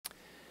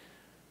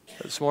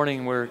This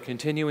morning we're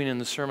continuing in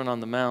the Sermon on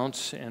the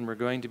Mount, and we're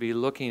going to be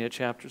looking at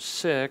chapter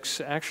 6.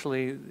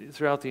 Actually,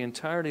 throughout the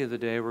entirety of the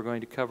day, we're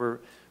going to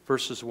cover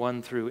verses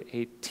 1 through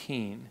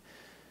 18.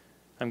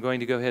 I'm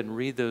going to go ahead and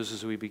read those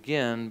as we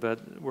begin,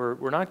 but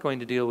we're not going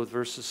to deal with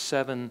verses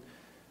 7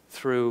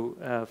 through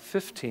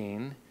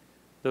 15.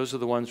 Those are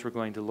the ones we're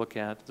going to look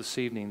at this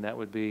evening. That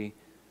would be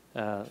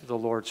the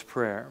Lord's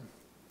Prayer.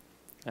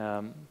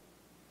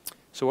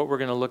 So what we're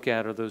going to look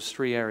at are those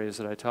three areas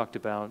that I talked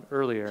about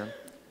earlier.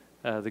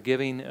 The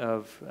giving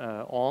of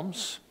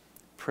alms,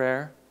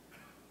 prayer,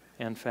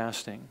 and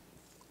fasting.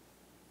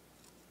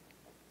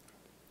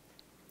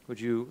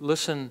 Would you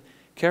listen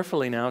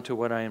carefully now to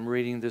what I am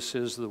reading? This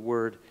is the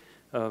word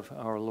of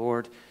our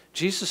Lord.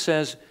 Jesus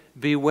says,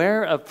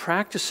 "Beware of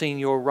practicing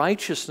your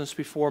righteousness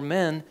before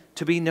men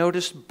to be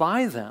noticed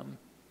by them.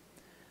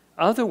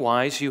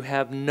 Otherwise you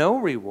have no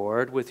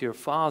reward with your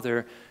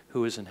Father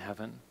who is in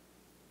heaven.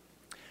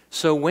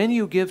 So when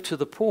you give to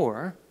the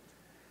poor,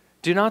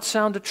 do not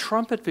sound a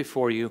trumpet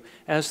before you,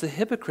 as the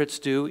hypocrites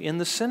do in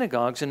the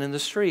synagogues and in the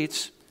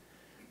streets,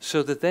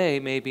 so that they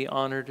may be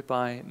honored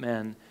by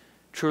men.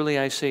 Truly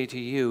I say to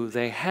you,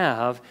 they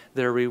have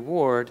their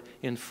reward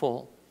in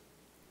full.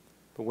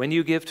 But when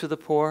you give to the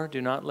poor,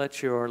 do not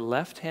let your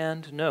left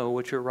hand know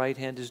what your right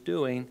hand is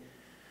doing,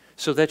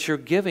 so that your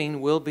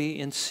giving will be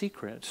in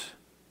secret.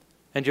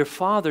 And your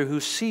Father who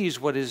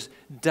sees what is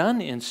done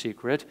in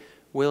secret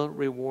will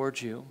reward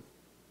you.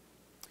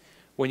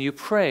 When you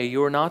pray,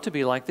 you are not to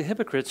be like the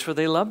hypocrites, for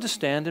they love to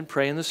stand and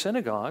pray in the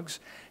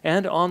synagogues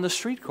and on the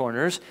street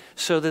corners,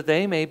 so that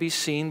they may be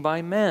seen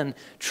by men.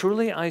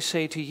 Truly I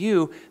say to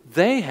you,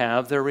 they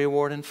have their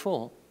reward in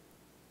full.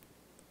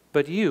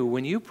 But you,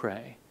 when you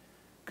pray,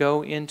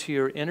 go into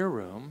your inner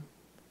room,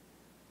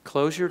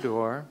 close your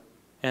door,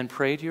 and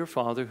pray to your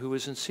Father who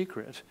is in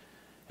secret.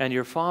 And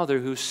your Father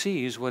who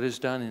sees what is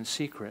done in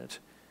secret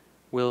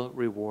will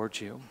reward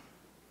you.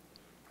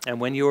 And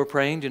when you are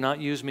praying, do not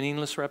use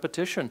meaningless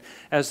repetition,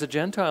 as the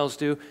Gentiles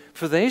do,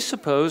 for they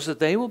suppose that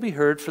they will be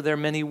heard for their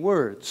many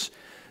words.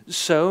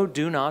 So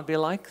do not be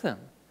like them,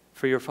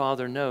 for your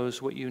Father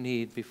knows what you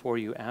need before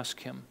you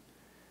ask Him.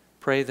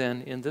 Pray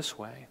then in this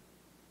way: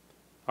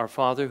 Our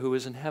Father who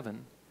is in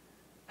heaven,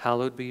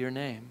 hallowed be your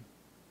name.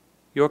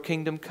 Your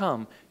kingdom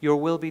come, your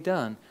will be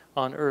done,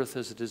 on earth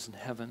as it is in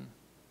heaven.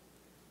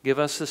 Give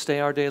us this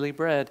day our daily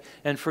bread,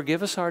 and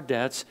forgive us our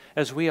debts,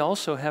 as we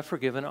also have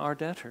forgiven our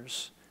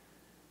debtors.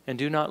 And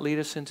do not lead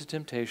us into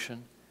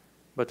temptation,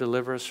 but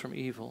deliver us from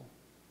evil.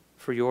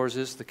 For yours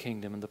is the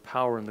kingdom and the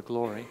power and the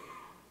glory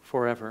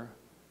forever.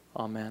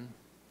 Amen.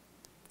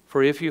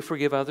 For if you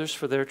forgive others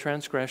for their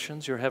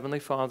transgressions, your heavenly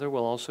Father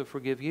will also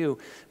forgive you.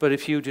 But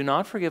if you do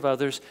not forgive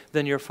others,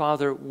 then your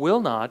Father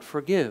will not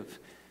forgive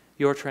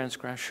your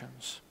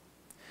transgressions.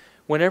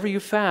 Whenever you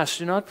fast,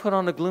 do not put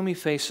on a gloomy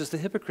face as the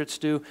hypocrites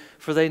do,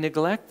 for they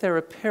neglect their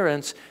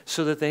appearance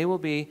so that they will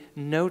be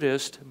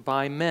noticed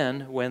by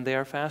men when they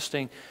are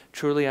fasting.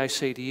 Truly I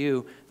say to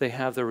you, they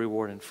have their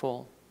reward in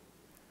full.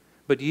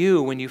 But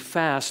you, when you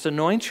fast,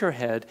 anoint your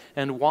head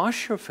and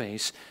wash your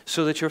face,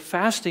 so that your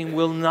fasting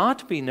will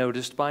not be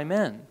noticed by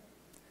men,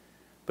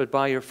 but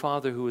by your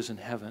Father who is in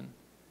heaven.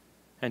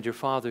 And your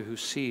Father who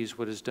sees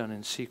what is done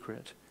in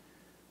secret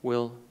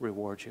will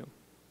reward you."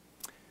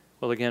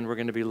 Well, again, we're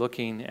going to be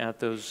looking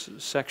at those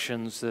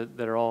sections that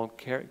are all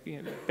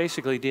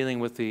basically dealing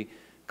with the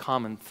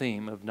common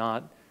theme of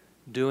not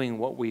doing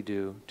what we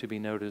do to be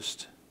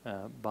noticed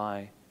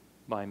by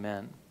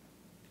men.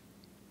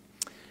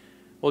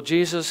 Well,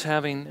 Jesus,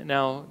 having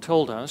now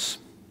told us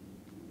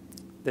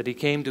that He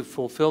came to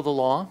fulfill the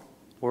law,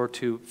 or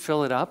to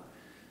fill it up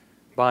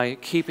by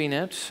keeping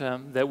it,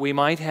 that we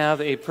might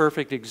have a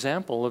perfect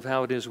example of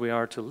how it is we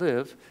are to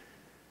live,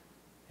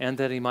 and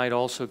that He might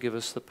also give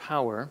us the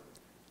power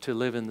to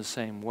live in the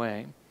same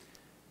way,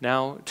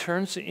 now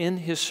turns in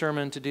His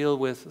sermon to deal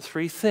with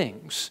three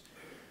things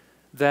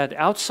that,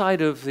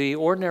 outside of the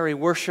ordinary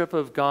worship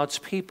of God's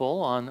people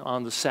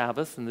on the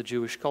Sabbath in the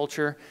Jewish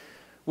culture,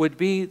 would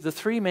be the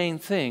three main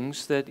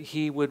things that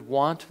He would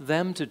want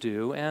them to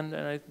do, and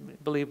I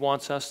believe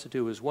wants us to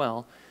do as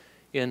well,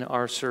 in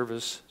our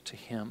service to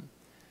Him.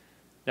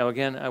 Now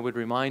again, I would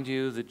remind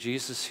you that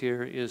Jesus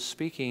here is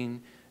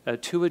speaking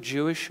to a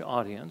Jewish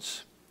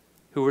audience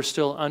who were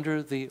still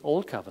under the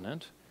Old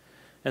Covenant.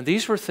 And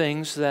these were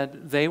things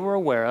that they were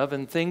aware of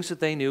and things that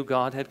they knew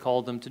God had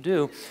called them to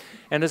do.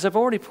 And as I've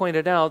already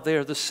pointed out, they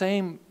are the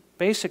same,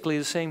 basically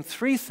the same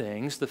three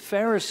things the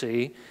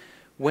Pharisee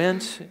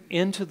went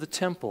into the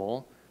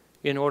temple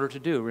in order to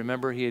do.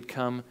 Remember, he had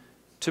come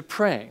to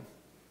pray.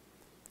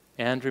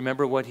 And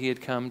remember what he had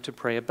come to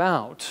pray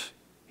about.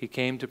 He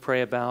came to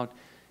pray about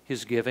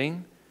his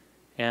giving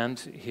and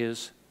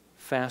his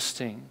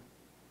fasting.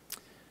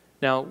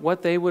 Now,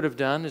 what they would have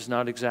done is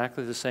not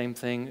exactly the same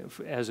thing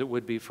as it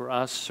would be for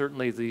us.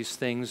 Certainly these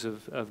things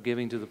of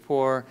giving to the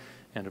poor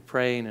and of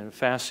praying and of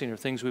fasting are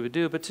things we would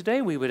do. But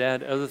today we would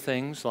add other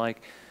things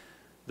like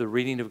the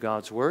reading of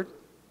God's Word.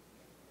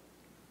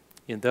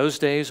 In those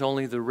days,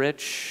 only the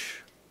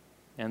rich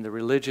and the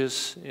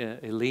religious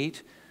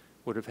elite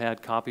would have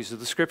had copies of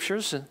the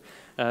Scriptures,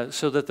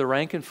 so that the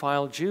rank and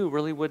file Jew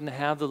really wouldn't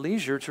have the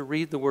leisure to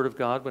read the Word of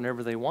God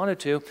whenever they wanted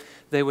to.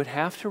 They would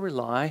have to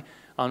rely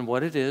on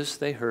what it is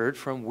they heard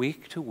from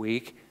week to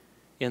week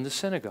in the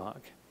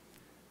synagogue.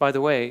 By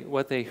the way,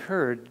 what they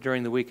heard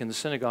during the week in the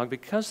synagogue,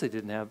 because they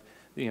didn't have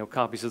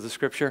copies of the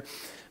Scripture,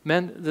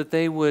 meant that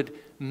they would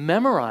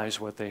memorize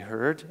what they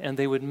heard and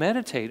they would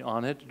meditate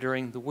on it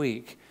during the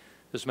week.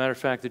 As a matter of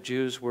fact, the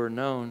Jews were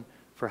known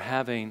for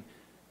having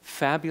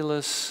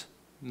fabulous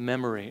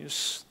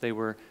memories. They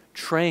were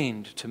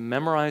trained to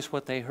memorize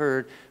what they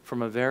heard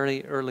from a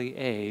very early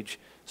age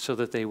so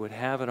that they would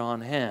have it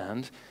on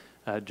hand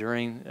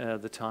during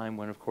the time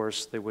when, of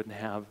course, they wouldn't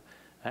have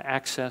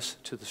access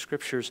to the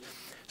Scriptures.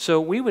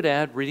 So we would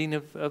add reading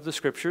of the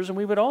Scriptures, and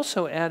we would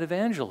also add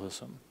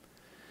evangelism.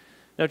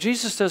 Now,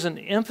 Jesus doesn't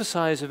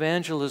emphasize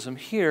evangelism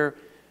here,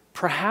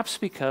 perhaps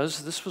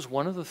because this was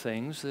one of the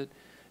things that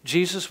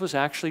Jesus was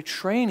actually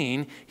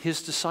training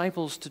his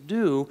disciples to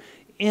do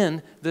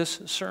in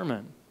this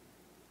sermon.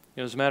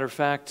 As a matter of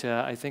fact,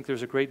 I think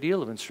there's a great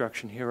deal of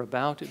instruction here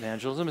about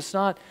evangelism. It's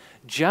not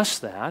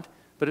just that,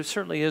 but it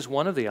certainly is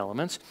one of the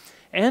elements.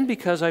 And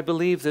because I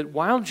believe that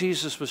while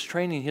Jesus was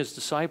training his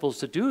disciples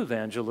to do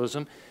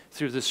evangelism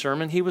through this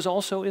sermon, he was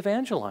also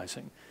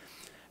evangelizing.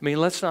 I mean,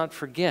 let's not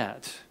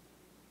forget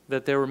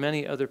that there were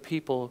many other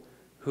people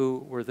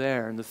who were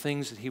there, and the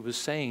things that he was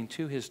saying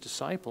to his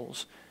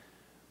disciples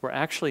were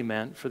actually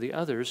meant for the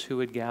others who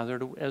had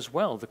gathered as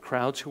well, the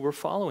crowds who were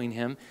following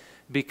him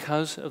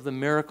because of the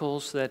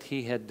miracles that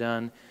he had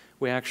done.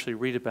 We actually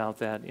read about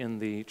that in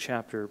the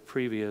chapter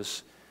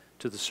previous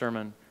to the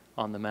Sermon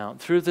on the Mount.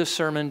 Through this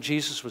sermon,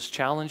 Jesus was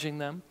challenging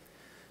them.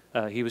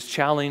 He was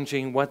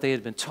challenging what they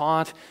had been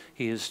taught.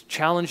 He is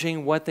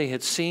challenging what they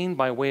had seen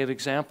by way of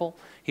example.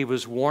 He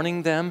was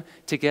warning them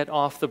to get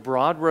off the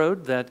broad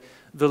road that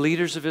the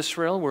leaders of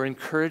Israel were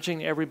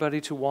encouraging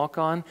everybody to walk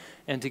on,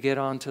 and to get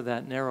onto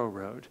that narrow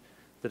road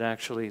that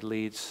actually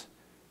leads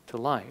to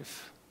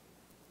life.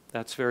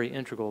 That's very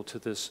integral to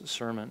this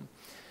sermon.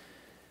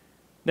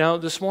 Now,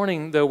 this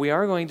morning, though, we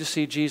are going to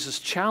see Jesus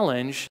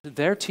challenge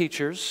their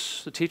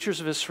teachers, the teachers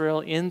of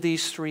Israel, in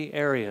these three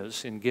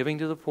areas: in giving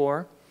to the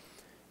poor,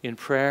 in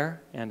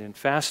prayer, and in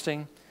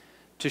fasting,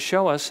 to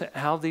show us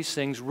how these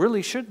things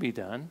really should be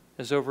done,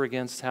 as over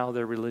against how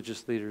their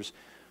religious leaders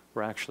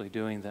were actually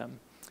doing them.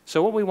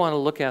 So what we want to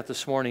look at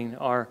this morning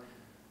are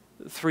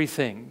three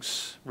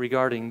things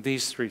regarding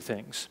these three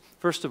things.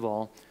 First of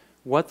all,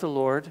 what the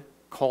Lord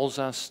calls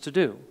us to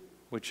do,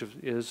 which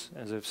is,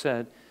 as I've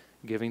said,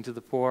 giving to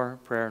the poor,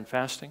 prayer, and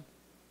fasting.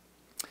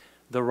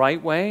 The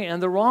right way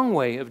and the wrong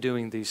way of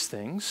doing these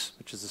things,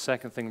 which is the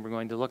second thing we're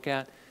going to look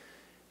at.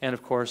 And,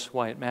 of course,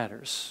 why it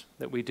matters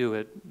that we do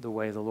it the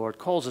way the Lord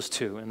calls us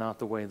to and not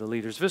the way the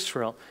leaders of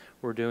Israel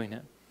were doing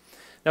it.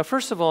 Now,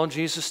 first of all,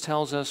 Jesus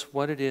tells us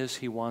what it is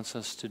he wants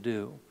us to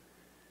do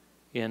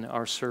in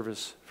our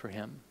service for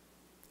him.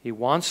 He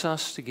wants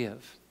us to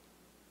give.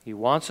 He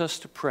wants us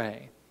to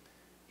pray.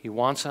 He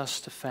wants us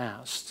to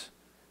fast.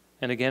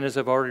 And again, as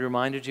I've already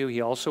reminded you,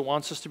 he also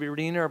wants us to be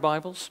reading our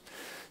Bibles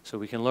so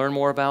we can learn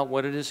more about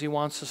what it is he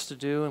wants us to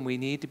do, and we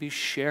need to be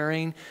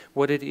sharing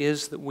what it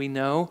is that we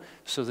know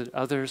so that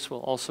others will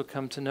also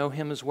come to know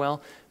him as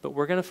well. But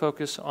we're going to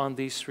focus on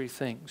these three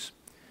things.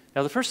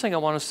 Now, the first thing I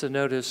want us to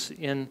notice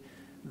in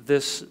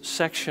this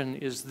section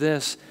is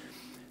this: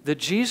 that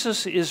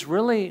Jesus is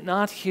really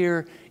not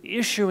here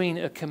issuing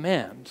a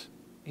command.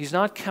 He's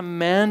not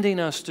commanding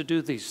us to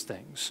do these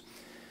things.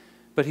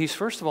 But he's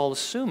first of all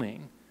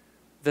assuming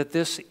that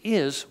this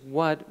is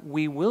what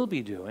we will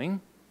be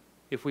doing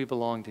if we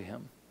belong to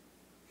him.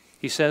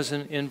 He says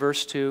in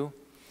verse 2,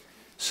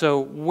 so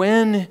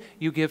when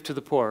you give to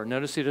the poor.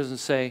 Notice he doesn't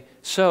say,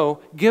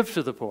 so give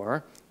to the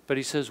poor, but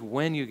he says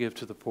when you give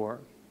to the poor.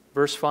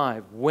 Verse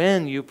 5,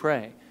 when you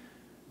pray.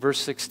 Verse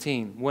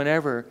 16,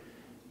 whenever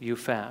you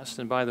fast.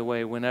 And by the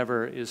way,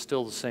 whenever is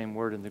still the same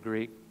word in the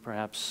Greek.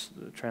 Perhaps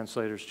the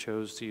translators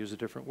chose to use a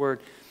different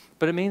word,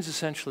 but it means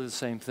essentially the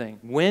same thing.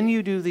 When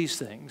you do these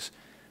things,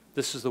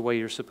 this is the way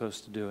you're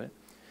supposed to do it.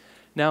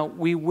 Now,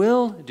 we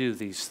will do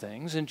these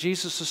things, and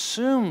Jesus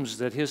assumes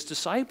that his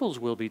disciples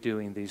will be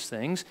doing these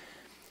things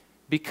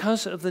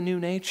because of the new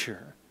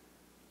nature.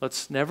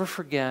 Let's never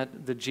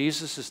forget that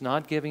Jesus is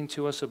not giving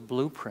to us a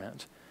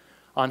blueprint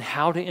on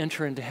how to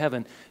enter into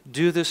heaven.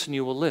 Do this and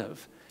you will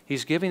live.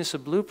 He's giving us a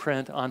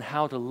blueprint on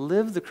how to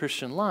live the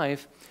Christian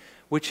life,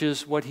 which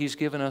is what he's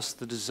given us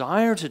the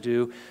desire to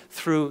do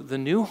through the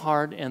new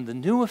heart and the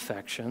new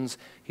affections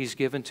he's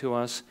given to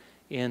us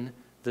in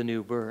the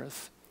new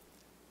birth.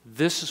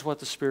 This is what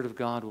the Spirit of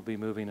God will be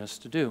moving us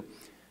to do.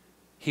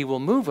 He will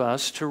move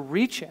us to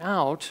reach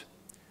out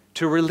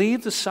to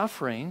relieve the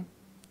suffering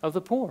of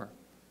the poor,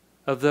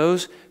 of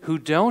those who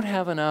don't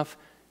have enough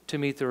to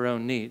meet their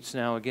own needs.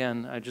 Now,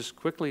 again, I just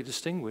quickly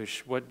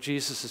distinguish what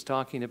Jesus is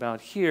talking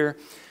about here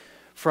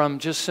from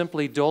just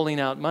simply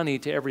doling out money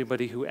to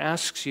everybody who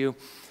asks you,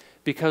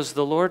 because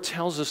the Lord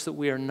tells us that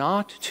we are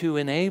not to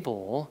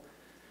enable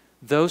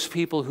those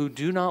people who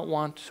do not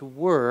want to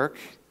work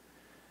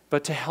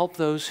but to help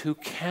those who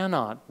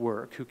cannot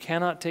work, who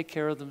cannot take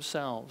care of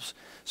themselves.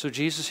 So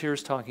Jesus here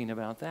is talking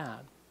about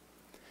that.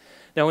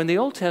 Now, in the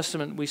Old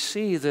Testament, we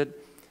see that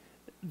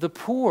the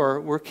poor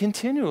were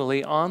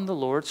continually on the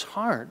Lord's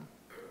heart.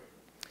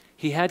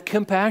 He had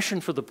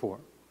compassion for the poor,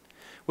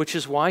 which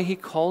is why he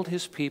called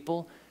his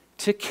people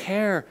to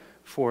care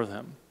for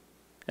them.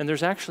 And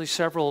there's actually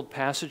several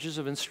passages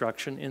of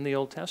instruction in the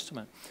Old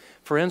Testament.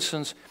 For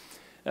instance,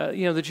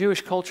 the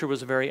Jewish culture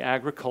was a very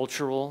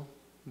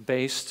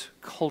agricultural-based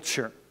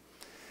culture.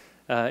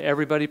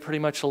 Everybody pretty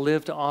much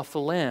lived off the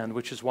land,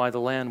 which is why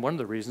one of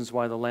the reasons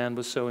why the land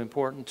was so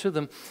important to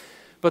them.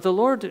 But the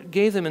Lord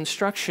gave them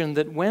instruction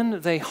that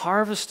when they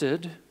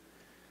harvested,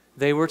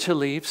 they were to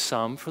leave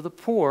some for the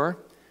poor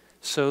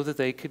so that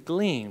they could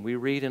glean. We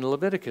read in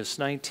Leviticus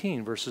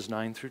 19, verses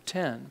 9 through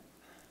 10.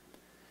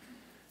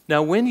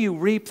 Now, when you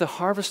reap the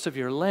harvest of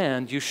your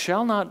land, you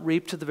shall not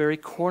reap to the very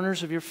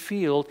corners of your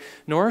field,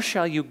 nor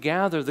shall you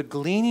gather the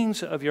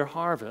gleanings of your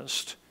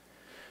harvest,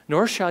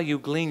 nor shall you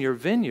glean your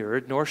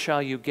vineyard, nor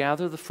shall you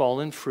gather the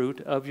fallen fruit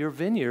of your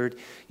vineyard.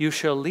 You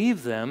shall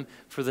leave them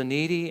for the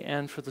needy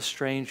and for the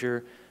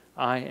stranger.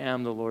 I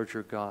am the Lord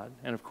your God.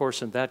 And of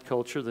course, in that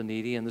culture, the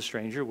needy and the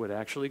stranger would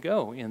actually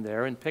go in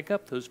there and pick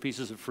up those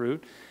pieces of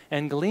fruit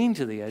and glean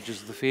to the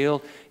edges of the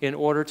field in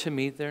order to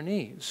meet their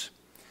needs.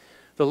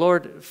 The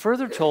Lord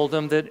further told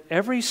them that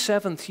every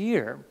seventh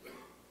year,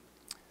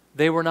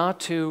 they were not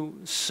to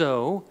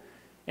sow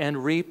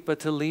and reap, but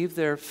to leave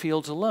their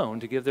fields alone,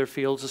 to give their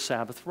fields a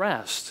Sabbath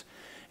rest.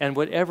 And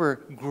whatever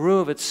grew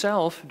of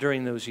itself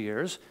during those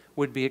years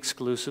would be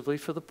exclusively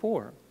for the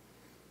poor.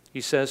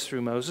 He says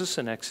through Moses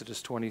in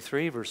Exodus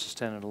 23, verses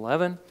 10 and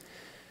 11,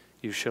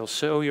 "You shall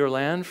sow your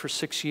land for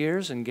 6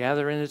 years and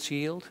gather in its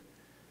yield,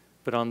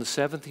 but on the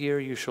seventh year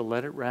you shall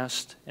let it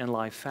rest and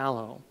lie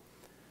fallow,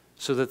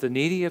 so that the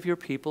needy of your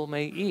people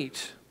may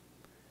eat.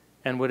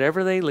 And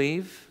whatever they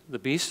leave, the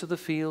beasts of the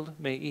field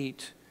may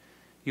eat.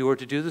 You are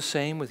to do the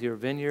same with your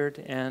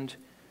vineyard and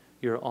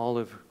your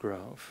olive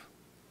grove."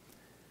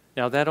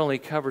 Now, that only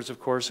covers,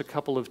 of course, a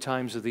couple of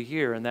times of the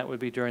year, and that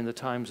would be during the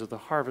times of the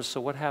harvest. So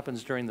what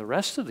happens during the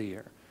rest of the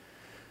year?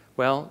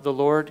 Well, the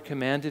Lord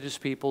commanded his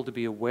people to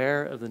be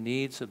aware of the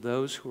needs of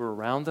those who were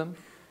around them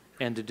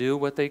and to do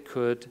what they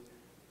could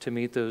to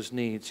meet those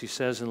needs. He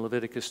says in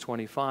Leviticus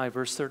 25,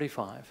 verse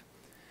 35,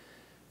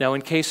 "Now,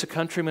 in case a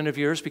countryman of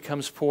yours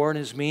becomes poor and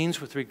his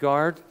means with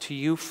regard to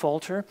you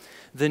falter,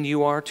 then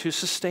you are to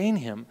sustain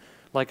him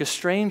like a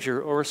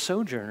stranger or a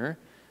sojourner,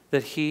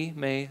 that he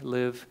may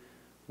live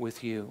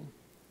with you."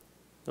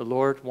 The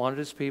Lord wanted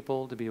his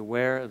people to be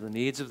aware of the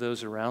needs of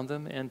those around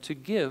them and to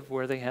give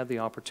where they had the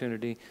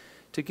opportunity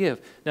to give.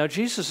 Now,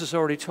 Jesus has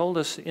already told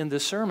us in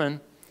this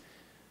sermon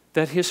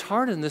that his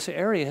heart in this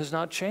area has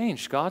not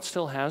changed. God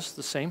still has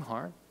the same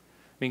heart.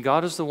 I mean,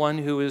 God is the one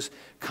who is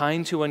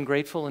kind to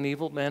ungrateful and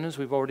evil men, as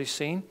we've already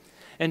seen.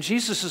 And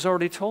Jesus has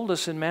already told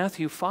us in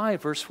Matthew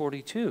 5, verse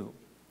 42,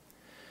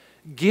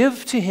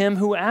 "Give to him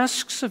who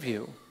asks of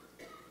you,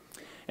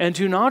 and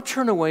do not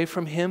turn away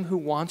from him who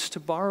wants to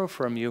borrow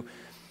from you."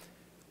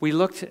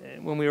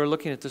 When we were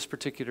looking at this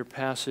particular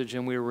passage,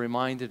 and we were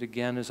reminded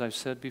again, as I've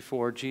said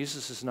before,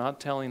 Jesus is not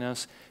telling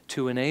us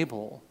to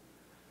enable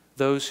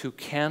those who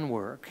can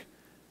work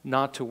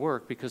not to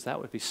work, because that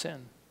would be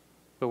sin.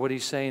 But what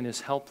he's saying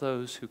is help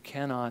those who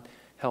cannot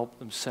help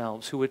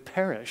themselves, who would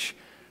perish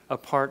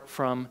apart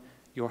from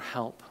your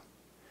help.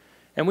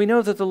 And we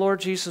know that the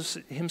Lord Jesus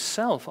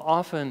himself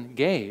often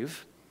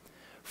gave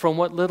from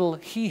what little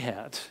he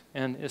had.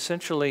 And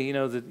essentially,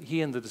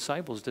 he and the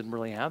disciples didn't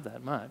really have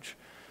that much.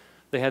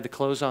 They had the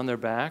clothes on their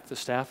back, the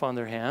staff on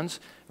their hands,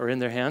 or in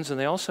their hands, and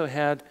they also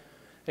had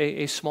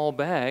a small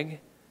bag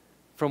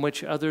from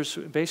which others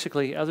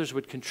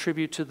would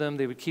contribute to them.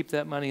 They would keep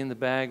that money in the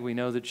bag. We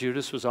know that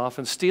Judas was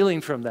often stealing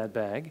from that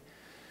bag.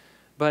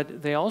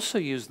 But they also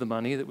used the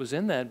money that was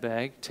in that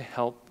bag to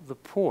help the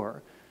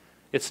poor.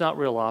 It's not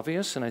real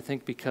obvious, and I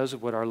think because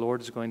of what our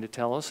Lord is going to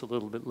tell us a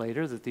little bit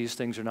later, that these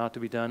things are not to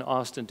be done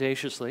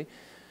ostentatiously,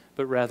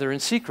 but rather in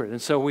secret.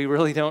 And so we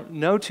really don't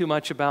know too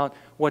much about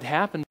what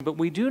happened, but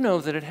we do know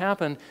that it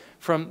happened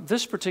from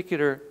this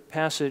particular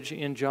passage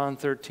in John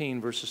 13,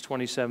 verses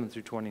 27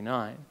 through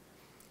 29.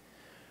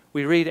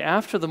 We read,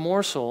 "After the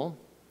morsel,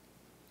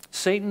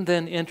 Satan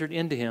then entered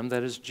into him,"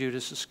 that is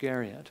Judas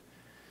Iscariot.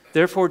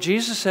 "Therefore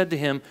Jesus said to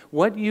him,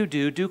 'What you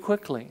do, do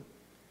quickly.'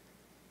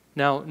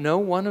 Now, no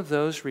one of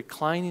those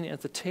reclining at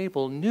the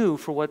table knew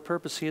for what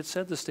purpose he had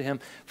said this to him.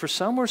 For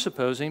some were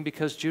supposing,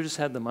 because Judas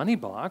had the money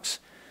box,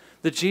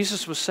 that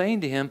Jesus was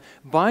saying to him,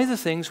 'Buy the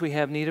things we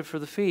have need of for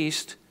the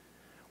feast,'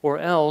 or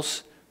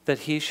else that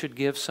he should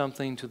give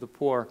something to the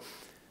poor."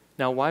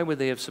 Now, why would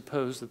they have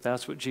supposed that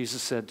that's what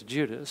Jesus said to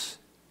Judas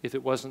if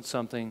it wasn't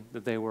something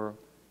that they were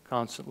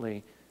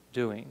constantly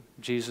doing?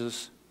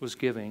 Jesus was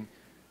giving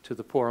to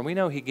the poor. And we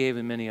know he gave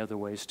in many other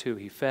ways too.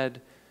 He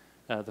fed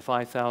the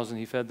 5,000,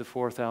 he fed the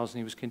 4,000.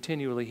 He was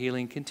continually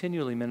healing,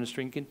 continually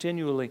ministering,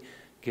 continually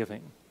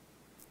giving.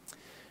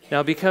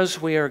 Now, because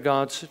we are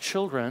God's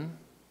children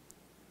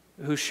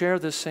who share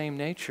this same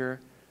nature,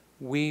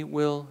 we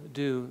will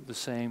do the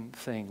same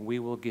thing. We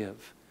will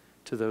give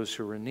to those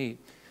who are in need.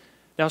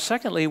 Now,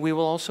 secondly, we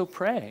will also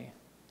pray.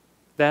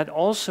 That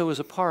also is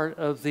a part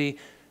of the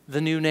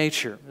new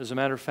nature. As a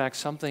matter of fact,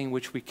 something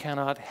which we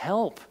cannot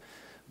help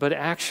but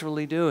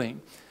actually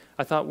doing.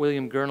 I thought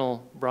William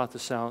Gurnall brought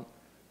this out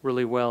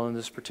really well in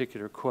this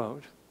particular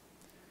quote.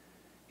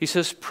 He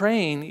says,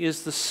 praying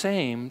is the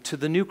same to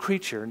the new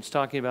creature, and he's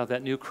talking about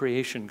that new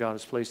creation God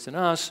has placed in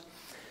us,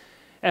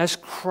 as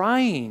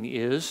crying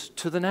is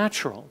to the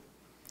natural.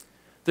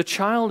 The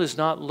child is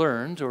not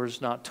learned or is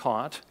not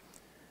taught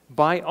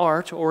by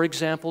art or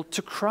example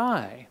to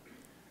cry,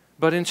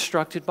 but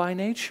instructed by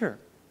nature.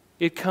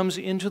 It comes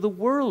into the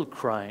world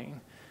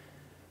crying.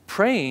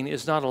 Praying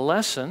is not a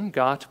lesson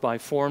got by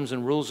forms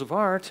and rules of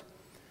art,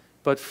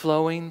 but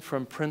flowing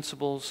from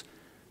principles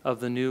of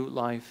the new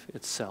life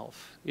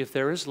itself. If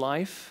there is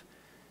life,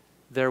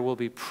 there will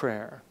be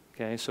prayer.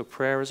 Okay, so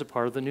prayer is a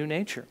part of the new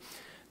nature.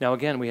 Now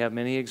again, we have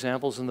many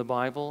examples in the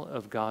Bible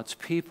of God's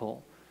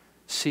people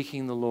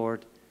seeking the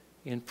Lord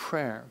in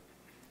prayer.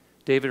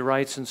 David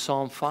writes in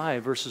Psalm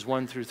 5, verses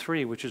 1 through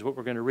 3, which is what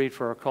we're going to read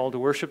for our call to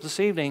worship this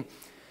evening.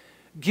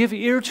 Give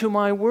ear to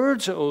my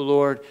words, O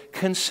Lord.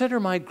 Consider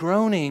my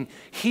groaning.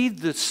 Heed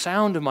the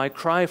sound of my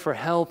cry for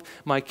help,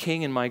 my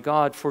King and my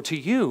God. For to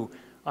you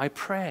I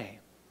pray.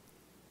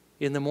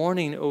 In the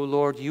morning, O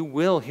Lord, you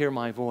will hear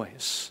my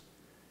voice.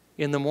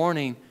 In the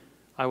morning,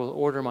 I will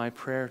order my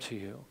prayer to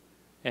you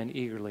and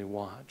eagerly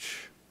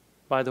watch.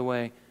 By the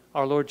way,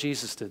 our Lord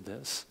Jesus did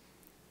this.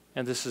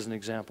 And this is an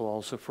example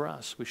also for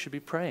us. We should be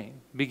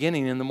praying,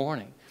 beginning in the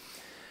morning.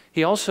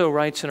 He also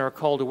writes in our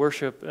call to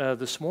worship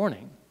this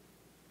morning,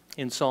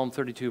 in Psalm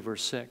 32,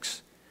 verse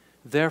 6,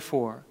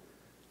 therefore,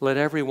 let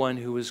everyone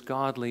who is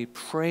godly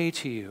pray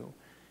to you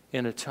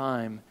in a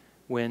time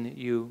when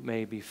you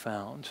may be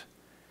found.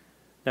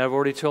 Now, I've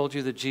already told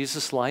you that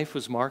Jesus' life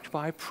was marked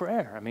by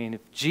prayer. I mean,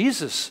 if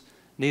Jesus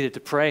needed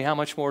to pray, how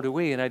much more do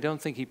we? And I don't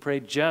think he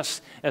prayed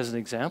just as an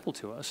example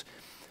to us,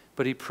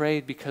 but he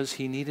prayed because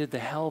he needed the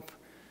help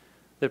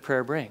that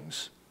prayer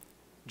brings.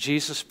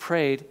 Jesus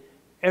prayed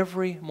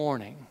every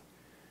morning.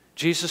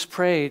 Jesus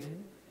prayed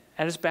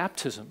at his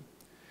baptism.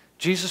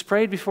 Jesus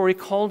prayed before he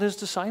called his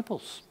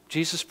disciples.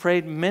 Jesus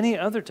prayed many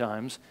other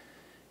times,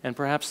 and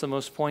perhaps the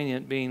most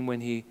poignant being when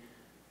he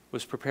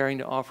was preparing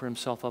to offer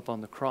himself up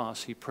on the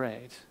cross. He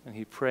prayed, and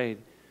he prayed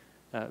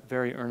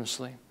very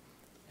earnestly.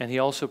 And he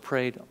also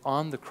prayed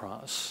on the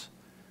cross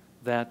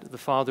that the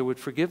Father would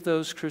forgive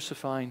those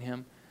crucifying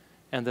him,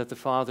 and that the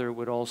Father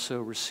would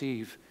also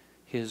receive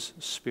his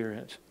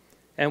Spirit.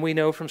 And we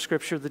know from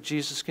Scripture that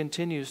Jesus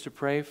continues to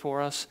pray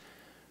for us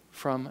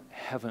from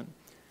heaven.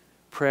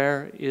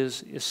 Prayer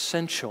is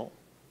essential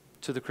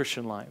to the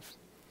Christian life.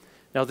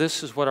 Now,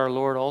 this is what our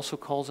Lord also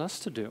calls us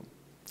to do.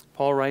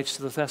 Paul writes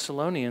to the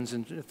Thessalonians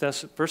in 1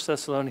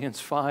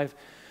 Thessalonians 5,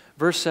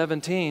 verse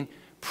 17,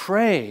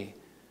 pray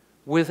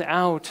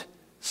without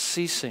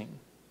ceasing,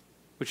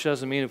 which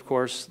doesn't mean, of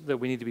course, that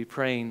we need to be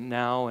praying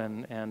now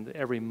and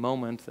every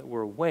moment that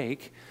we're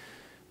awake.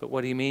 But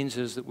what he means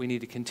is that we need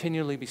to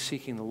continually be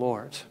seeking the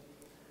Lord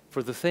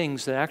for the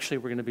things that actually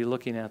we're going to be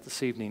looking at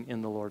this evening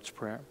in the Lord's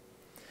Prayer.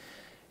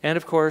 And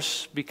of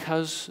course,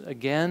 because,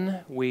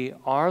 again, we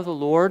are the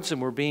Lord's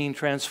and we're being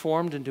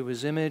transformed into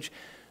his image,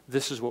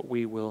 this is what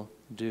we will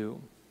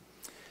do.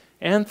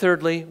 And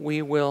thirdly,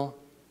 we will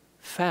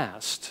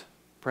fast.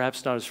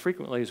 Perhaps not as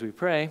frequently as we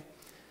pray,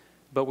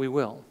 but we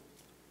will.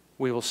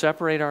 We will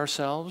separate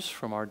ourselves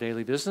from our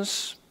daily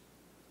business,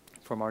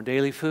 from our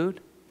daily food,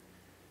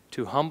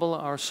 to humble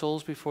our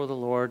souls before the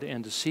Lord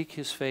and to seek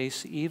his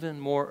face even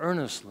more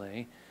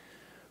earnestly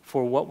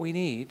for what we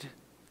need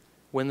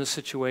when the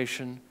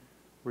situation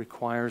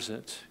requires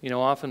it. You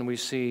know, often we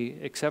see,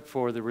 except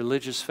for the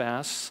religious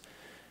fasts,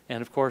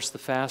 and of course the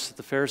fasts that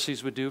the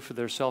Pharisees would do for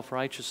their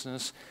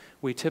self-righteousness,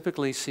 we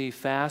typically see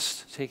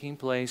fasts taking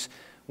place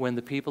when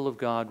the people of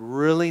God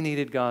really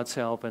needed God's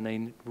help, and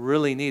they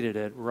really needed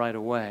it right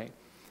away.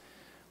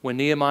 When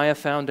Nehemiah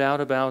found out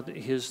about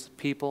his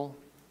people,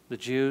 the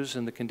Jews,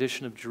 and the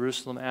condition of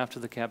Jerusalem after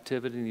the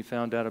captivity, and he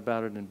found out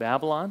about it in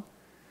Babylon,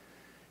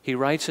 he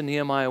writes in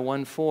Nehemiah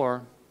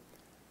 1:4,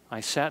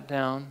 I sat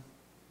down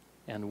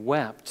and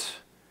wept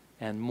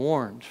and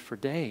mourned for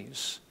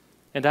days.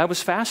 And I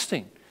was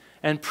fasting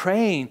and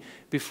praying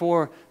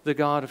before the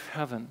God of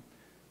heaven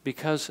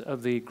because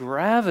of the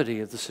gravity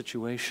of the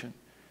situation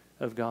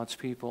of God's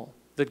people,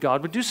 that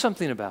God would do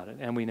something about it.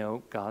 And we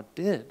know God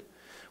did.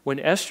 When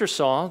Esther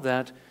saw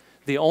that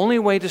the only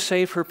way to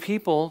save her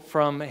people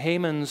from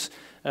Haman's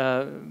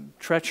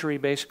treachery,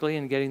 basically,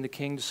 in getting the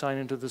king to sign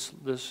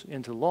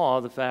into law,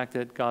 the fact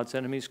that God's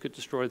enemies could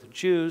destroy the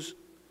Jews,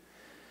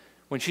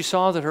 when she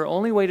saw that her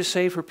only way to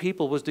save her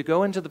people was to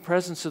go into the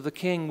presence of the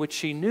king, which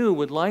she knew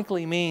would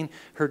likely mean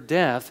her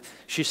death,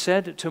 she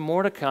said to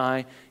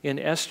Mordecai in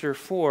Esther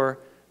 4,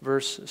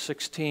 verse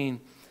 16,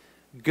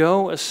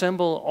 go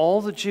assemble all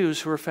the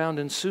Jews who are found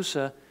in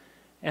Susa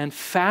and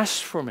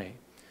fast for me.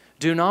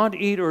 Do not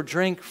eat or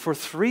drink for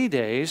 3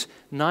 days,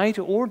 night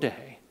or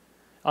day.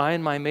 I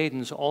and my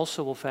maidens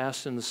also will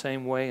fast in the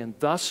same way, and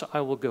thus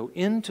I will go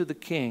into the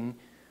king,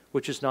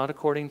 which is not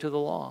according to the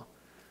law.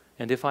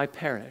 And if I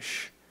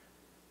perish,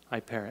 I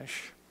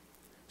perish."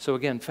 So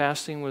again,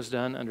 fasting was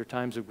done under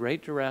times of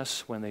great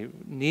duress when they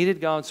needed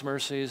God's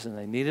mercies and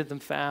they needed them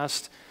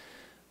fast.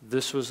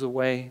 This was the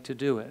way to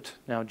do it.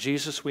 Now,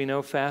 Jesus, we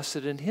know,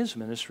 fasted in his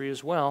ministry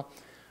as well,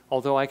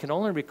 although I can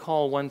only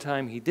recall one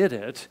time he did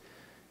it,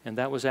 and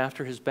that was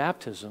after his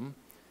baptism,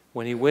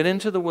 when he went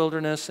into the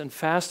wilderness and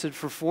fasted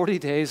for 40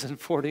 days and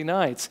 40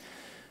 nights.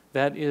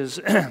 That is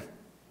an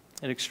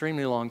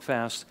extremely long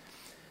fast,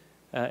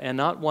 and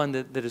not one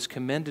that is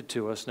commended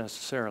to us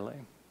necessarily.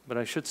 But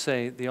I should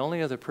say the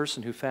only other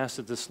person who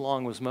fasted this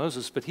long was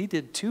Moses, but he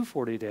did 2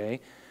 40-day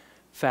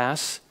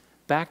fasts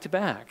back to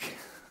back.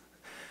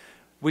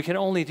 We can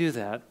only do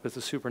that with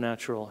the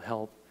supernatural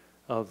help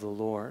of the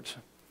Lord.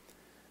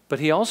 But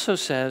he also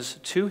says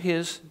to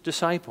his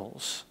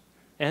disciples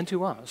and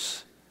to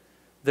us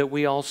that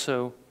we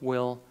also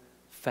will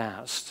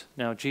fast.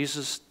 Now,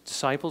 Jesus'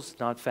 disciples did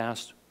not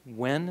fast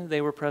when they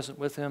were present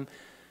with him,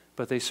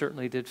 but they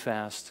certainly did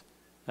fast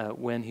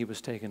when he was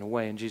taken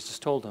away. And Jesus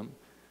told them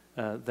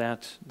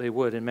that they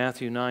would. In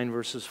Matthew 9,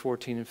 verses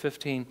 14 and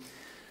 15,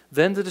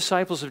 "Then the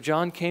disciples of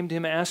John came to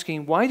him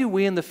asking, 'Why do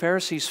we and the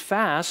Pharisees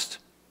fast,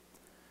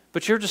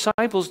 but your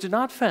disciples do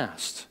not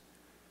fast?'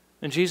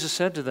 And Jesus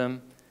said to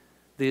them,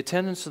 'The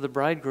attendants of the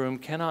bridegroom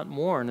cannot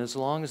mourn as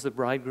long as the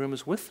bridegroom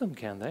is with them,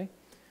 can they?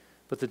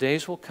 But the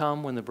days will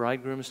come when the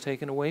bridegroom is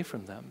taken away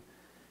from them,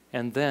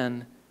 and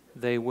then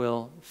they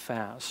will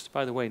fast.'"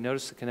 By the way,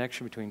 notice the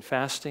connection between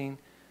fasting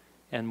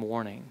and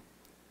mourning.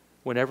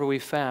 Whenever we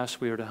fast,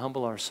 we are to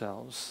humble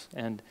ourselves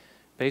and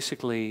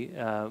basically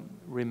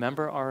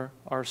remember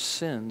our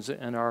sins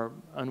and our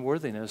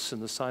unworthiness in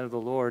the sight of the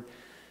Lord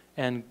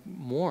and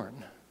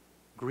mourn,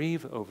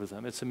 grieve over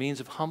them. It's a means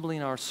of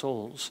humbling our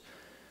souls.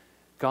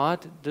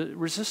 God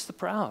resists the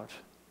proud,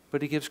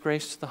 but he gives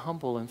grace to the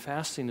humble, and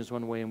fasting is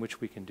one way in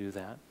which we can do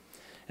that.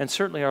 And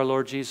certainly our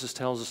Lord Jesus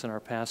tells us in our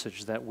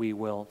passage that we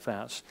will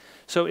fast.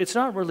 So it's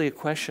not really a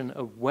question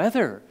of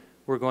whether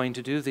we're going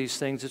to do these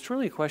things. It's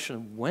really a question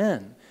of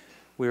when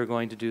we are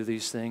going to do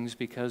these things,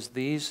 because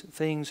these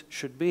things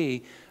should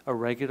be a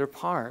regular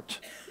part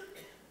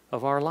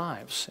of our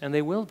lives. And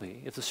they will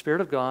be if the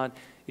Spirit of God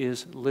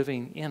is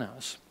living in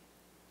us.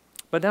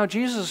 But now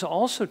Jesus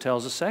also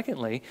tells us,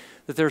 secondly,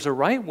 that there's a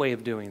right way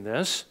of doing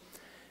this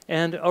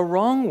and a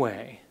wrong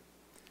way.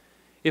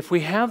 If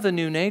we have the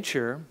new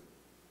nature,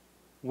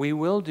 we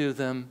will do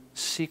them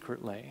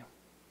secretly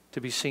to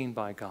be seen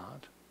by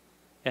God,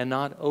 and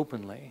not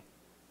openly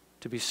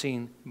to be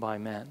seen by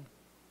men.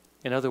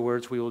 In other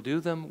words, we will do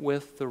them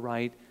with the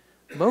right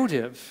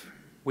motive.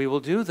 We will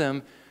do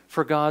them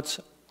for God's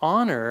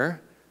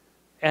honor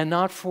and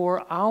not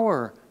for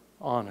our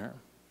honor.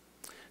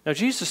 Now,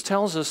 Jesus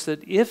tells us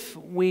that if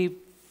we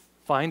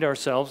find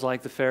ourselves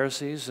like the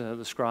Pharisees,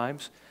 the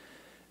scribes,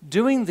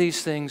 doing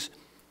these things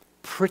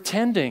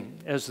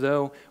pretending as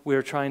though we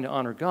are trying to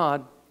honor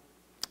God,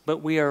 but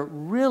we are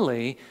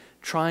really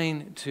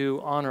trying to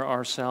honor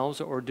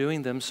ourselves or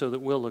doing them so that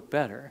we'll look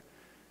better,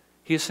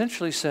 he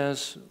essentially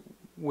says,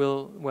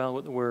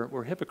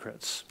 we're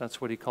hypocrites.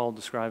 That's what he called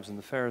the scribes and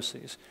the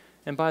Pharisees.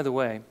 And by the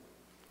way,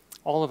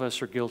 all of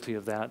us are guilty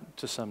of that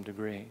to some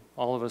degree.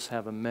 All of us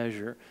have a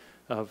measure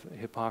of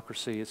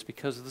hypocrisy. It's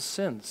because of the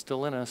sin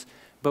still in us,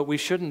 but we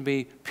shouldn't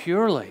be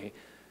purely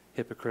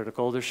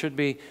hypocritical. There should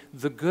be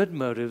the good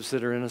motives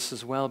that are in us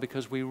as well,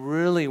 because we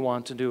really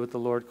want to do what the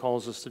Lord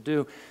calls us to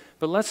do.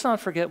 But let's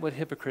not forget what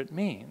hypocrite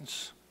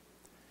means.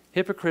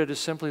 Hypocrite is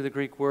simply the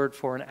Greek word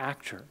for an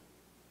actor.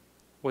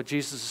 What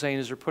Jesus is saying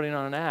is they're putting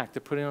on an act,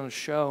 they're putting on a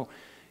show.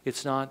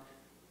 It's not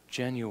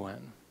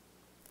genuine.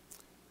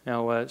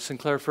 Now,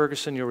 Sinclair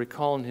Ferguson, you'll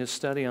recall in his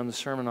study on the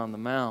Sermon on the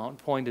Mount,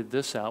 pointed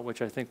this out,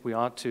 which I think we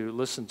ought to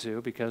listen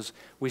to because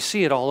we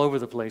see it all over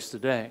the place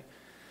today.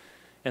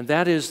 And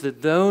that is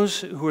that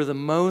those who are the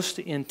most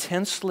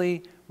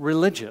intensely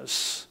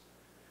religious,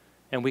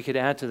 and we could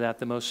add to that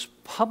the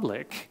most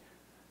public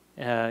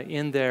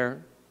in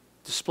their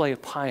display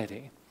of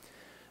piety,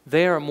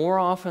 they are more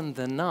often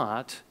than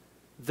not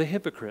the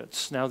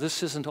hypocrites. Now,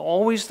 this isn't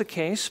always the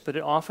case, but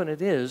often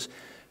it is,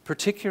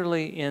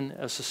 particularly in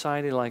a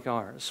society like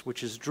ours,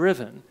 which is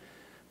driven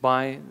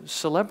by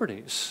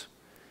celebrities.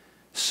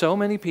 So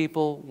many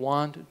people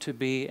want to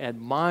be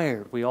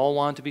admired. We all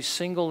want to be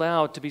singled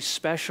out, to be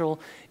special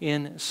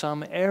in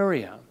some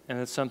area, and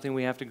it's something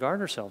we have to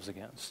guard ourselves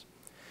against.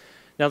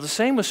 Now, the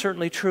same was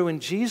certainly true in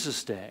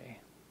Jesus' day.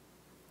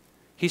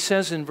 He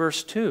says in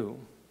verse 2,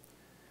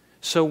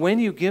 "So when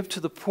you give to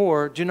the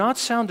poor, do not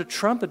sound a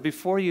trumpet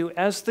before you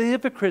as the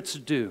hypocrites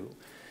do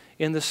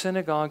in the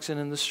synagogues and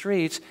in the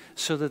streets,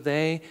 so that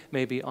they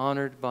may be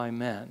honored by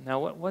men." Now,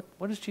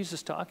 what is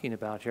Jesus talking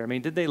about here? I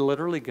mean, did they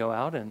literally go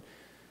out and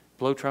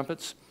blow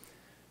trumpets?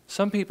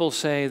 Some people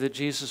say that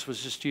Jesus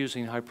was just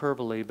using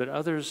hyperbole, but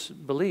others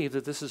believe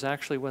that this is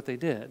actually what they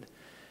did.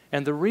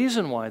 And the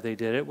reason why they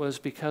did it was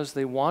because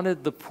they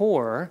wanted the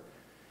poor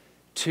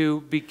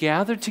to be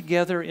gathered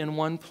together in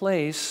one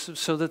place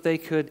so that they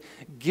could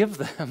give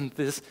them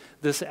this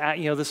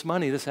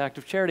money, this act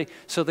of charity.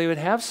 So they would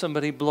have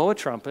somebody blow a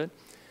trumpet,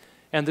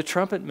 and the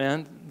trumpet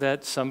meant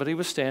that somebody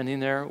was standing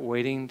there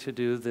waiting to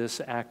do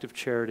this act of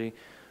charity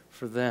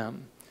for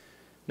them.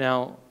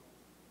 Now,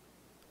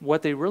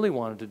 what they really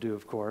wanted to do,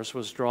 of course,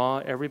 was draw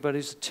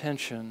everybody's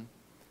attention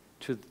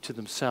to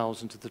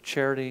themselves and to the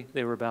charity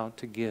they were about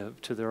to give,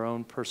 to their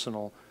own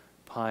personal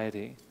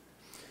piety.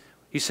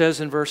 He says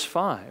in verse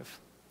 5,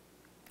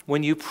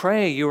 when you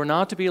pray, you are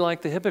not to be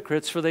like the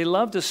hypocrites, for they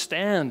love to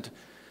stand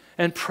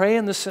and pray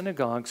in the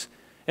synagogues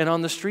and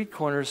on the street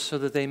corners so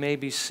that they may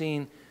be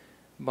seen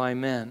by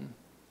men.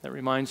 That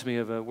reminds me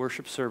of a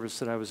worship service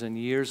that I was in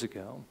years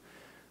ago,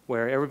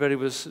 where everybody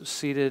was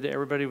seated,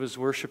 everybody was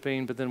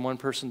worshiping, but then one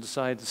person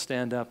decided to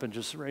stand up and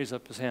just raise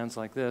up his hands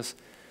like this.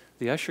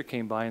 The usher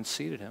came by and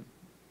seated him.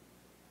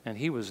 And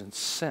he was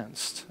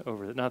incensed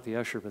over it. Not the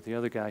usher, but the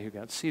other guy who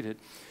got seated.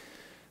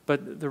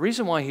 But the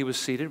reason why he was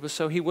seated was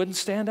so he wouldn't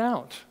stand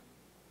out.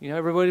 You know,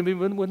 everybody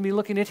wouldn't be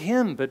looking at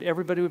him, but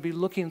everybody would be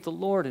looking at the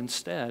Lord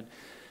instead.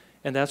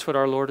 And that's what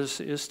our Lord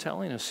is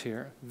telling us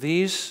here.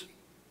 These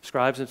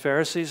scribes and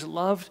Pharisees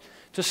loved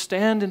to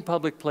stand in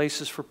public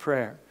places for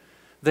prayer.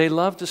 They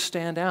loved to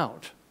stand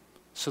out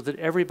so that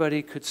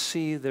everybody could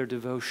see their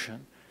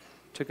devotion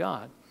to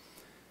God.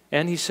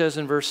 And he says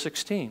in verse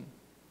 16,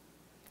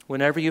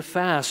 whenever you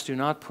fast, do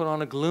not put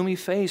on a gloomy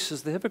face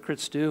as the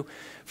hypocrites do,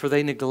 for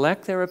they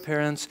neglect their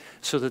appearance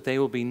so that they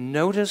will be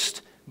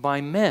noticed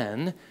by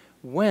men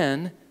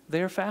when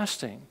they are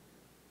fasting.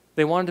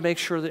 They wanted to make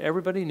sure that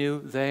everybody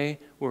knew they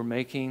were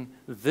making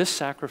this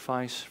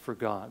sacrifice for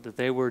God, that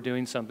they were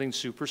doing something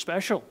super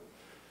special,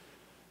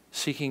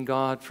 seeking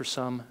God for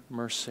some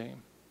mercy.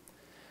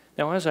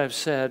 Now, as I've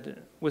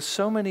said, with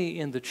so many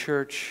in the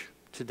church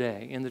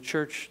today, in the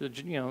church,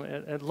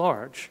 at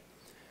large,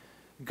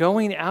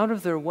 going out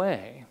of their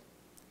way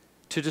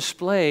to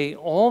display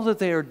all that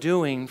they are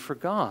doing for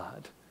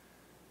God,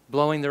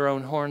 blowing their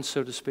own horns,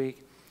 so to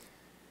speak,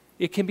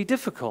 it can be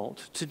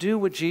difficult to do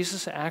what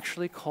Jesus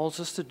actually calls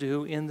us to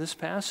do in this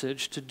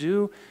passage, to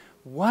do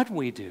what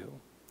we do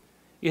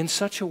in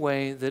such a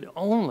way that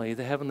only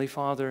the Heavenly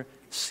Father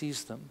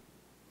sees them.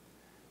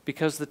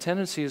 Because the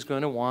tendency is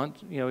going to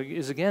want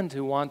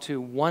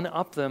to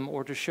one-up them,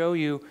 or to show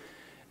you,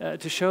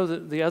 to show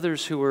the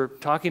others who are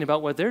talking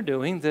about what they're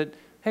doing that,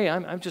 hey,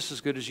 I'm just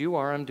as good as you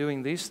are, I'm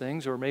doing these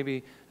things, or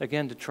maybe,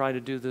 again, to try to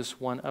do this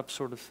one-up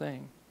sort of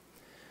thing.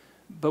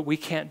 But we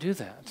can't do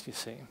that, you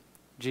see.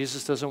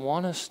 Jesus doesn't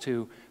want us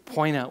to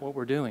point out what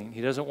we're doing.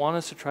 He doesn't want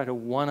us to try to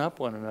one-up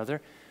one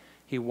another.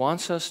 He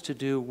wants us to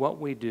do what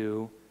we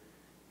do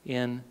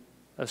in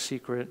a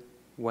secret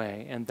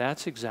way. And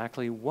that's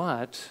exactly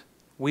what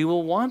we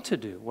will want to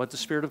do, what the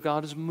Spirit of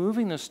God is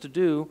moving us to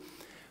do.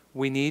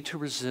 We need to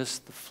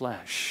resist the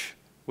flesh,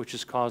 which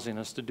is causing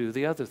us to do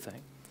the other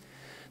thing.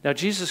 Now,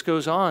 Jesus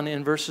goes on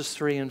in verses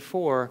 3 and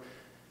 4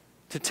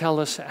 to tell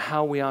us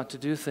how we ought to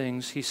do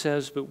things. He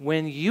says, but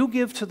when you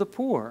give to the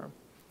poor,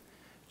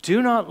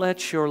 do not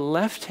let your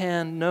left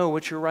hand know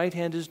what your right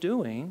hand is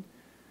doing,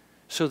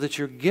 so that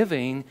your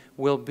giving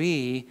will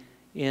be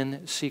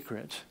in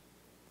secret.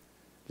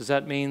 Does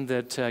that mean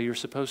that you're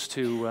supposed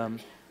to,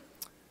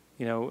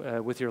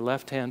 with your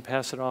left hand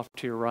pass it off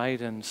to your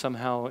right and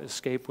somehow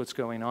escape what's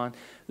going on?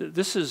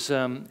 This is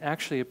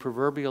actually a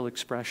proverbial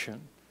expression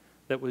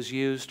that was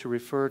used to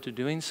refer to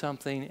doing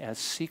something as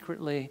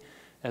secretly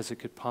as it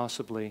could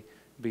possibly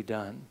be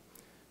done.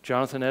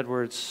 Jonathan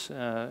Edwards,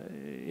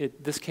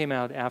 this came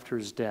out after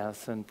his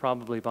death, and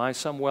probably by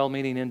some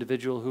well-meaning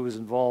individual who was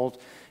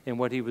involved in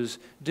what he was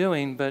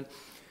doing. But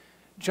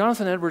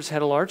Jonathan Edwards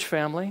had a large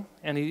family,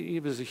 and he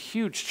was a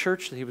huge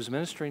church that he was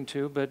ministering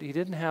to, but he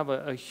didn't have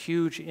a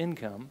huge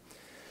income.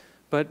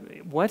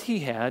 But what he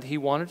had, he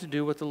wanted to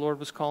do what the Lord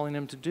was calling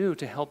him to do,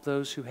 to help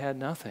those who had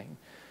nothing.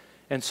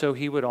 And so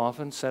he would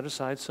often set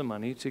aside some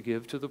money to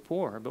give to the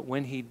poor. But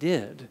when he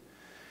did,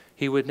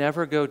 he would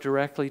never go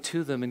directly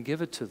to them and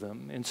give it to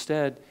them.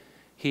 Instead,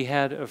 he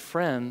had a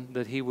friend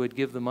that he would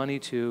give the money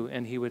to,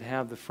 and he would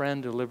have the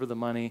friend deliver the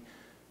money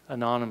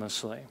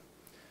anonymously,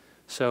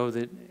 so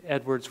that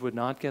Edwards would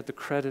not get the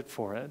credit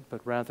for it,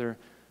 but rather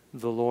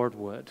the Lord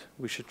would.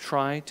 We should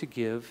try to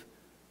give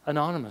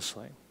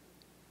anonymously.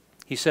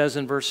 He says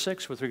in verse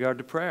 6 with regard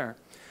to prayer,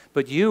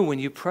 but you, when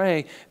you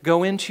pray,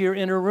 go into your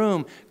inner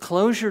room,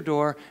 close your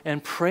door,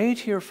 and pray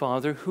to your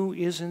Father who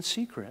is in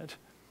secret.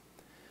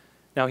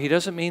 Now, he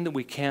doesn't mean that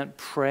we can't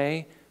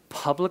pray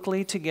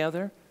publicly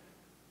together.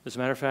 As a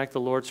matter of fact, the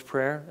Lord's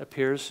Prayer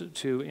appears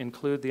to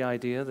include the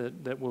idea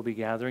that we'll be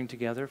gathering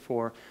together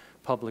for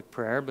public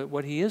prayer. But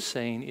what he is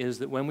saying is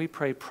that when we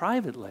pray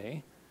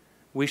privately,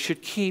 we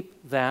should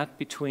keep that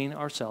between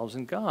ourselves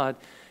and God.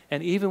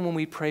 And even when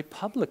we pray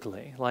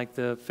publicly, like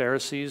the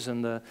Pharisees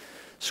and the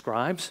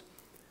scribes,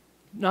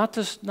 not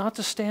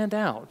to stand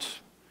out.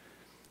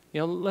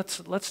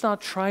 Let's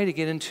not try to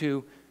get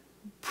into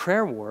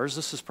prayer wars.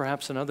 This is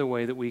perhaps another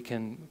way that we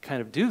can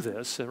kind of do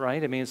this,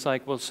 right? I mean, it's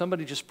like, well,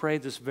 somebody just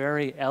prayed this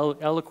very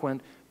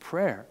eloquent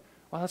prayer.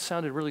 Well, that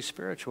sounded really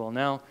spiritual.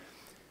 Now,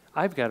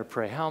 I've got to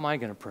pray. How am I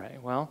going to pray?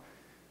 Well,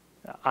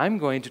 I'm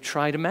going to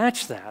try to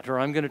match that, or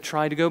I'm going to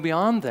try to go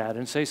beyond that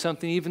and say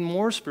something even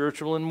more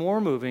spiritual and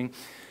more moving.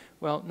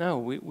 Well, no,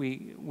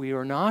 we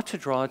are not to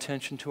draw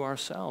attention to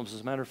ourselves.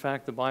 As a matter of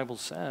fact, the Bible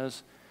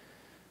says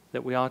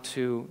that we ought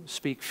to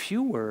speak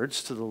few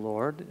words to the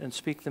Lord and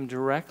speak them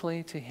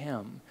directly to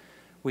Him.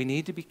 We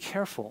need to be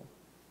careful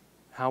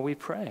how we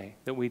pray,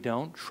 that we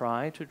don't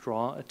try to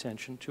draw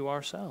attention to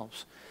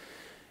ourselves.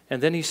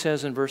 And then he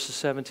says in verses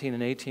 17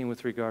 and 18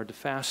 with regard to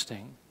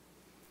fasting,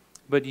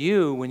 "But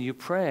you, when you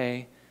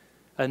pray,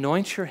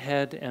 anoint your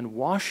head and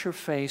wash your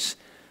face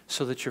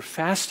so that your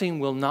fasting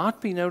will not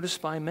be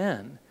noticed by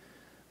men,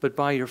 but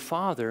by your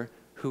Father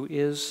who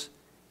is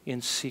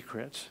in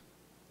secret."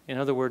 In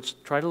other words,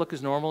 try to look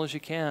as normal as you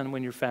can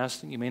when you're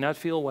fasting. You may not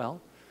feel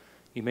well.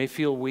 You may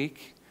feel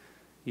weak.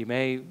 You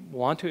may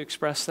want to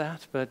express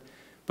that, but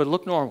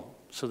look normal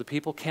so that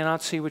people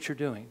cannot see what you're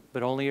doing,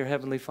 but only your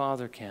Heavenly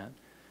Father can.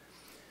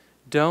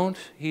 Don't,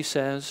 he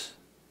says,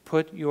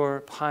 put your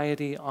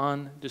piety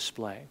on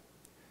display.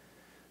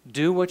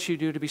 Do what you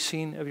do to be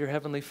seen of your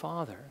Heavenly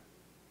Father,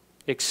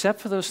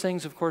 except for those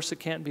things, of course, that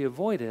can't be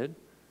avoided,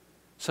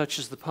 such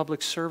as the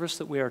public service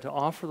that we are to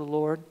offer the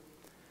Lord.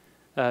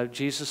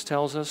 Jesus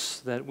tells us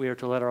that we are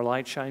to let our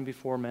light shine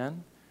before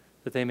men,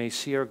 that they may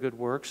see our good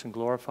works and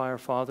glorify our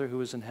Father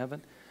who is in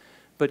heaven.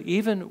 But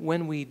even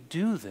when we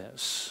do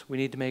this, we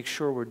need to make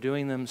sure we're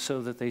doing them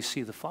so that they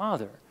see the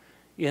Father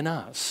in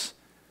us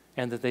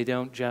and that they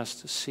don't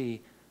just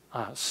see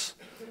us.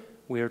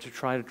 We are to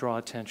try to draw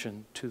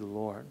attention to the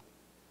Lord.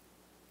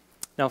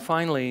 Now,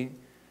 finally,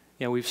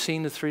 we've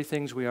seen the three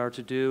things we are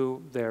to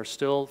do. There are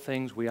still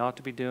things we ought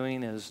to be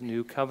doing as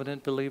new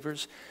covenant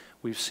believers.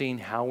 We've seen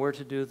how we're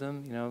to do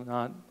them,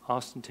 not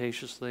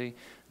ostentatiously,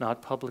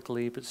 not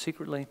publicly, but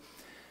secretly.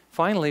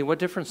 Finally, what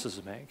difference does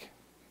it make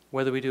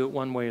whether we do it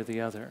one way or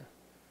the other?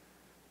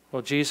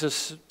 Well,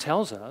 Jesus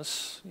tells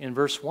us in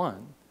verse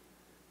 1,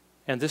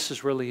 and this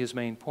is really his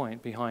main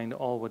point behind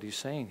all what he's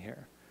saying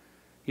here.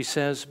 He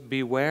says,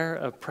 "Beware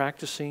of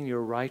practicing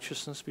your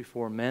righteousness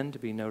before men to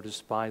be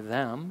noticed by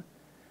them.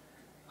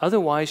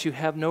 Otherwise, you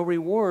have no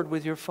reward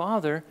with your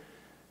Father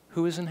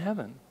who is in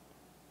heaven."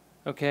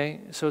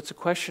 Okay, so it's a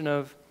question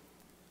of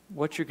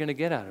what you're going to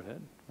get out of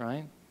it,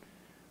 right?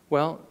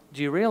 Well,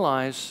 do you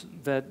realize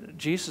that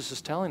Jesus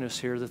is telling us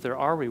here that there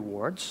are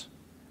rewards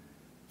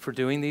for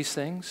doing these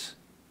things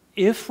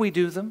if we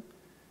do them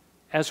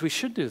as we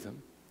should do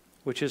them,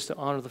 which is to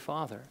honor the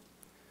Father?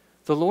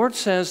 The Lord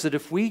says that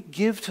if we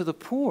give to the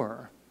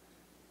poor,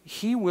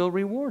 He will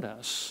reward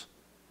us.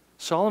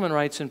 Solomon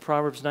writes in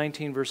Proverbs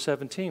 19, verse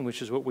 17,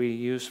 which is what we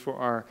use for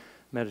our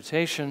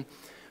meditation,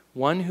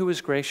 "One who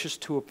is gracious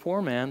to a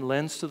poor man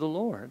lends to the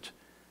Lord,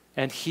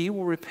 and He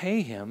will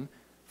repay him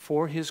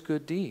for his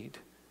good deed."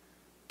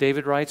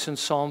 David writes in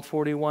Psalm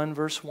 41,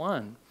 verse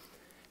 1,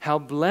 "How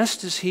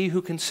blessed is he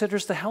who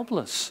considers the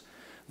helpless.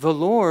 The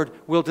Lord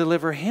will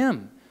deliver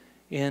him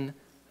in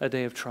a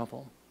day of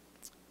trouble."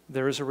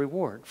 There is a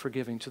reward for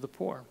giving to the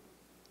poor.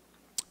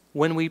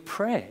 When we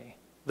pray,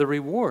 the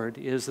reward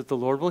is that the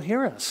Lord will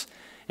hear us,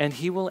 and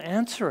He will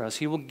answer us.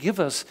 He will give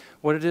us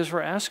what it is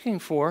we're asking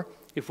for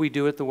if we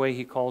do it the way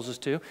He calls us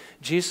to.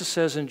 Jesus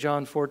says in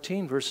John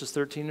 14, verses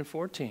 13 and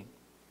 14,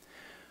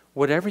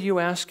 "Whatever you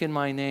ask in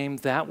my name,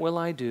 that will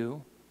I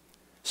do,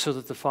 so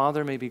that the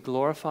Father may be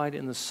glorified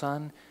in the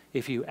Son.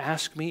 If you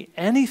ask me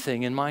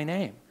anything in my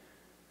name,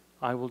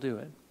 I will do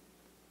it."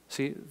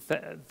 See,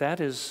 that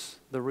is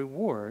the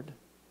reward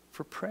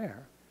for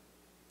prayer,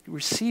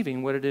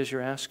 receiving what it is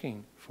you're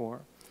asking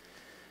for.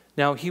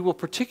 Now, He will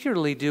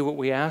particularly do what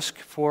we ask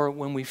for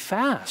when we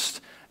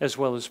fast as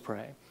well as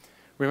pray.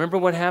 Remember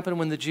what happened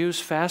when the Jews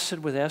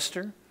fasted with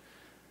Esther?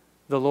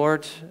 The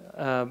Lord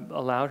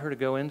allowed her to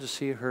go in to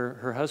see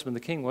her husband. The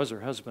king was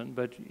her husband,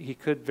 but he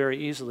could very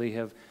easily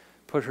have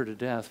put her to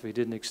death if he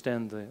didn't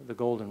extend the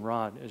golden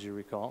rod, as you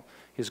recall,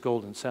 his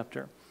golden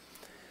scepter.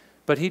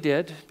 But he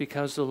did,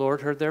 because the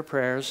Lord heard their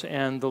prayers,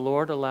 and the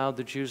Lord allowed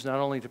the Jews not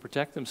only to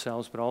protect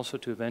themselves, but also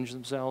to avenge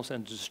themselves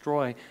and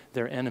destroy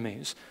their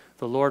enemies.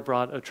 The Lord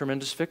brought a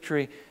tremendous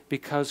victory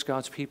because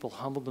God's people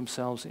humbled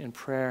themselves in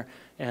prayer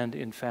and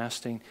in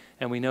fasting.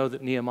 And we know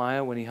that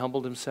Nehemiah, when he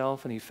humbled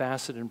himself and he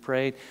fasted and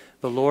prayed,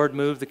 the Lord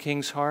moved the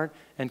king's heart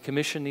and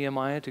commissioned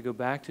Nehemiah to go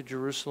back to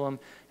Jerusalem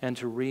and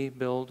to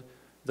rebuild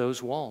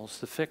those walls,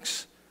 to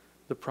fix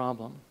the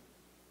problem.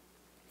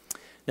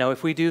 Now,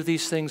 if we do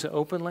these things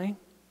openly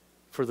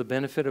for the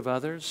benefit of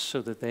others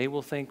so that they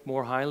will think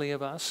more highly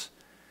of us,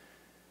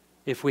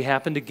 if we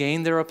happen to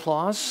gain their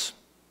applause,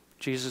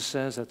 Jesus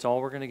says that's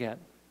all we're going to get.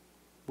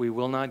 We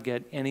will not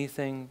get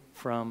anything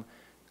from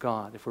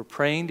God. If we're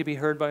praying to be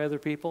heard by other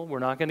people, we're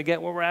not going to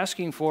get what we're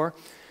asking for.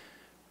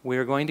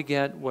 We're going to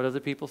get what other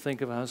people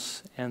think of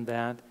us, and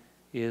that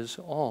is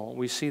all.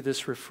 We see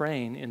this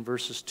refrain in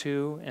verses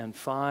 2 and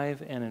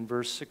 5, and in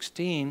verse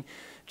 16,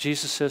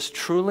 Jesus says,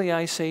 "Truly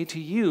I say to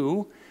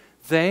you,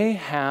 they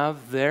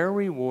have their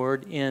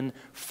reward in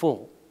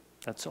full."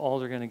 That's all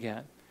they're going to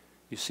get.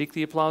 You seek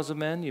the applause of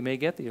men, you may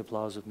get the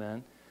applause of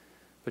men,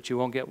 but you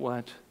won't get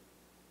what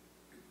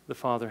the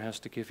Father has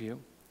to give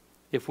you.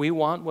 If we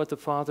want what the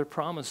Father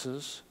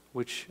promises,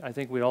 which I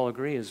think we all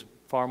agree is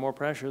far more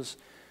precious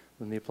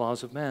than the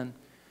applause of men,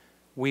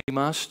 we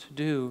must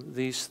do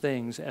these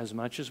things as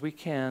much as we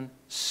can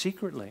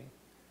secretly,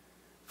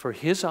 for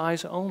His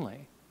eyes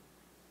only,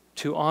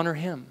 to honor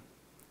Him.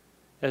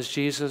 As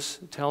Jesus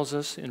tells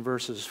us in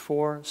verses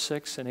 4,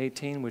 6, and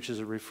 18, which is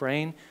a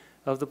refrain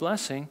of the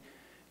blessing,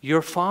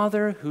 your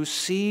Father who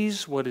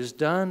sees what is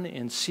done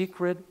in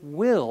secret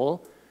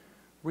will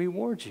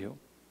reward you.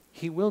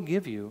 He will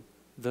give you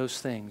those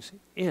things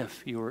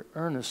if you are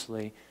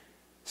earnestly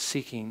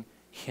seeking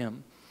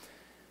Him.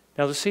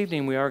 Now this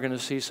evening we are going to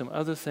see some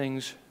other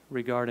things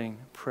regarding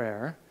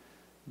prayer,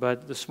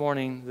 but this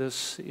morning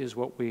this is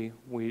what we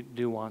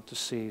do want to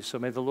see. So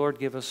may the Lord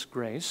give us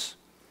grace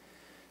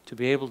to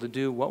be able to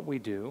do what we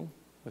do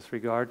with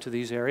regard to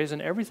these areas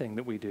and everything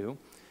that we do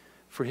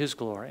for His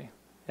glory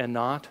and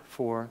not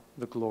for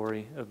the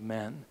glory of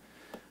men.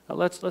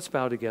 Let's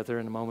bow together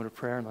in a moment of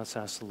prayer and let's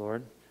ask the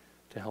Lord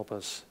to help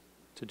us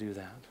to do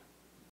that.